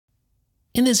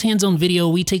In this hands-on video,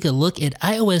 we take a look at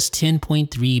iOS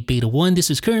 10.3 Beta 1. This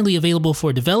is currently available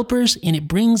for developers, and it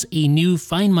brings a new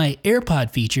Find My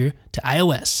AirPod feature to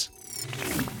iOS.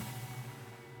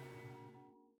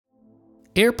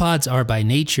 AirPods are by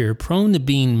nature prone to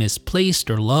being misplaced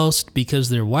or lost because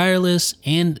they're wireless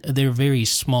and they're very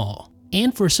small.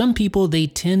 And for some people, they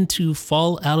tend to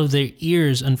fall out of their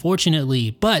ears,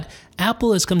 unfortunately. But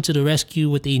Apple has come to the rescue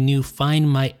with a new Find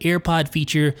My AirPod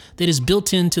feature that is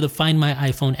built into the Find My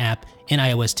iPhone app in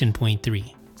iOS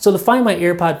 10.3. So the Find My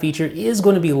AirPod feature is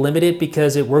going to be limited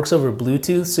because it works over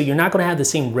Bluetooth, so you're not going to have the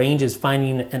same range as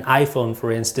finding an iPhone,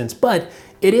 for instance, but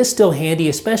it is still handy,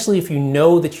 especially if you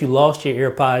know that you lost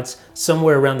your AirPods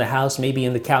somewhere around the house, maybe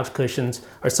in the couch cushions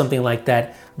or something like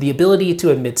that. The ability to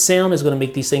emit sound is going to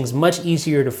make these things much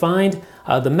easier to find.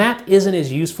 The map isn't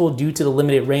as useful due to the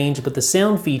limited range, but the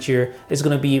sound feature is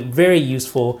going to be very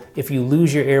useful if you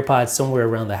lose your AirPods somewhere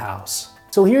around the house.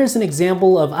 So here's an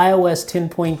example of iOS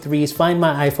 10.3's Find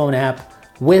My iPhone app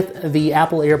with the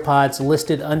Apple AirPods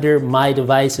listed under My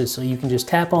Devices. So you can just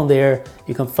tap on there,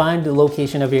 you can find the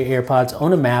location of your AirPods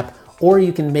on a map, or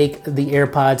you can make the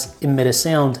AirPods emit a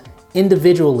sound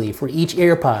individually for each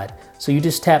AirPod. So you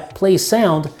just tap play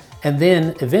sound, and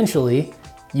then eventually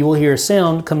you will hear a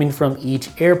sound coming from each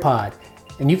AirPod.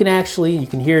 And you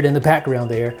can hear it in the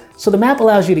background there. So the map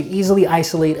allows you to easily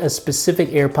isolate a specific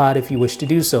AirPod if you wish to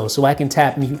do so. So I can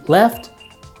tap mute left,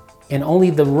 and only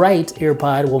the right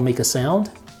AirPod will make a sound.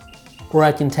 Or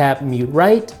I can tap mute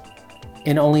right,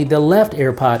 and only the left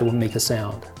AirPod will make a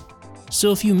sound.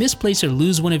 So if you misplace or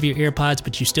lose one of your AirPods,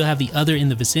 but you still have the other in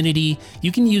the vicinity,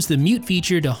 you can use the mute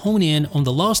feature to hone in on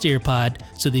the lost AirPod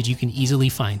so that you can easily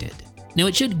find it. Now,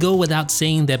 it should go without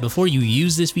saying that before you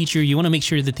use this feature, you want to make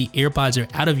sure that the AirPods are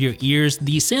out of your ears.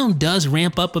 The sound does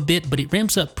ramp up a bit, but it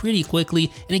ramps up pretty quickly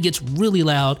and it gets really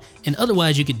loud, and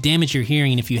otherwise you could damage your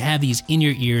hearing if you have these in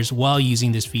your ears while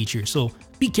using this feature. So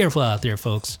be careful out there,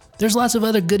 folks. There's lots of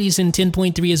other goodies in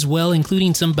 10.3 as well,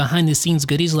 including some behind the scenes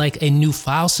goodies like a new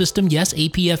file system. Yes,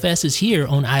 APFS is here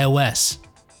on iOS.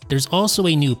 There's also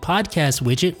a new podcast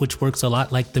widget, which works a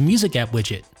lot like the music app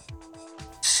widget.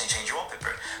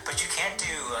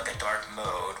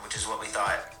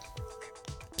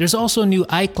 There's also new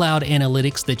iCloud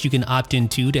analytics that you can opt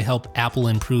into to help Apple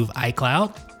improve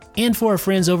iCloud. And for our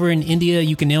friends over in India,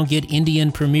 you can now get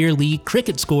Indian Premier League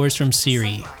cricket scores from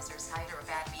Siri.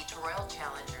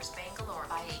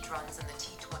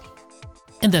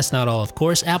 And that's not all, of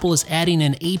course. Apple is adding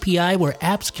an API where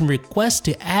apps can request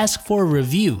to ask for a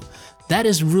review. That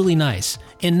is really nice.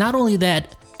 And not only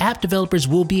that, app developers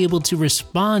will be able to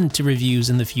respond to reviews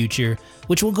in the future,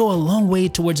 which will go a long way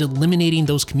towards eliminating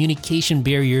those communication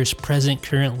barriers present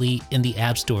currently in the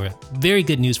App Store. Very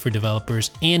good news for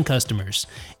developers and customers.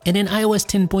 And in iOS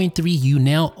 10.3, you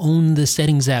now own the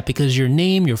Settings app because your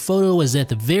name, your photo is at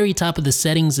the very top of the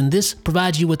settings, and this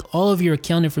provides you with all of your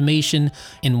account information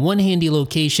in one handy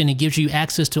location. It gives you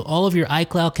access to all of your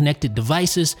iCloud connected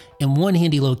devices in one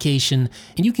handy location,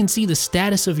 and you can see the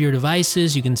status of your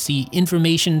devices. You can see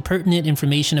pertinent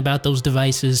information about those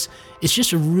devices. It's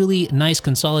just a really nice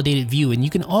consolidated view, and you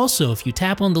can also, if you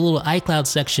tap on the little iCloud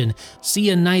section, see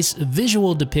a nice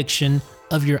visual depiction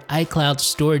of your iCloud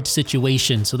storage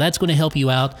situation. So that's going to help you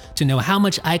out to know how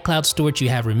much iCloud storage you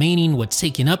have remaining, what's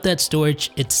taking up that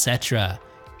storage, etc.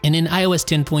 And in iOS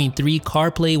 10.3,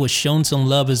 CarPlay was shown some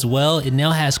love as well. It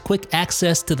now has quick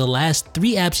access to the last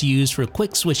 3 apps used for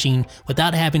quick switching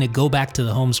without having to go back to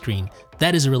the home screen.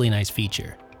 That is a really nice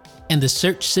feature. And the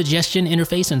search suggestion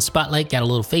interface in Spotlight got a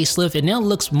little facelift. It now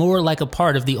looks more like a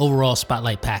part of the overall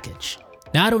Spotlight package.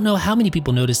 Now, I don't know how many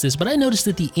people noticed this, but I noticed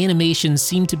that the animations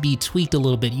seem to be tweaked a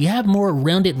little bit. You have more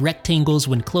rounded rectangles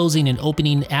when closing and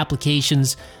opening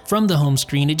applications from the home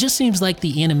screen. It just seems like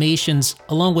the animations,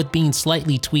 along with being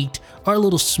slightly tweaked, are a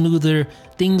little smoother.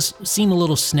 Things seem a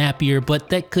little snappier, but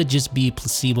that could just be a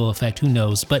placebo effect, who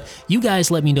knows. But you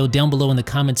guys let me know down below in the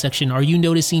comment section, are you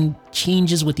noticing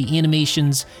changes with the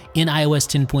animations in iOS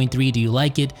 10.3? Do you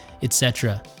like it,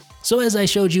 etc.? So as I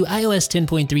showed you, iOS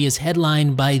 10.3 is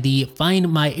headlined by the Find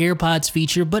My AirPods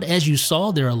feature, but as you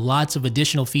saw, there are lots of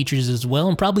additional features as well,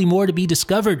 and probably more to be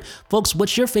discovered. Folks,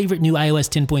 what's your favorite new iOS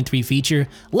 10.3 feature?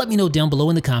 Let me know down below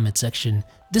in the comment section.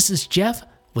 This is Jeff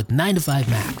with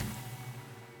 9to5Mac.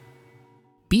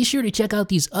 Be sure to check out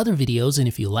these other videos, and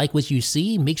if you like what you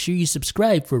see, make sure you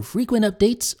subscribe for frequent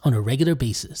updates on a regular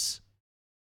basis.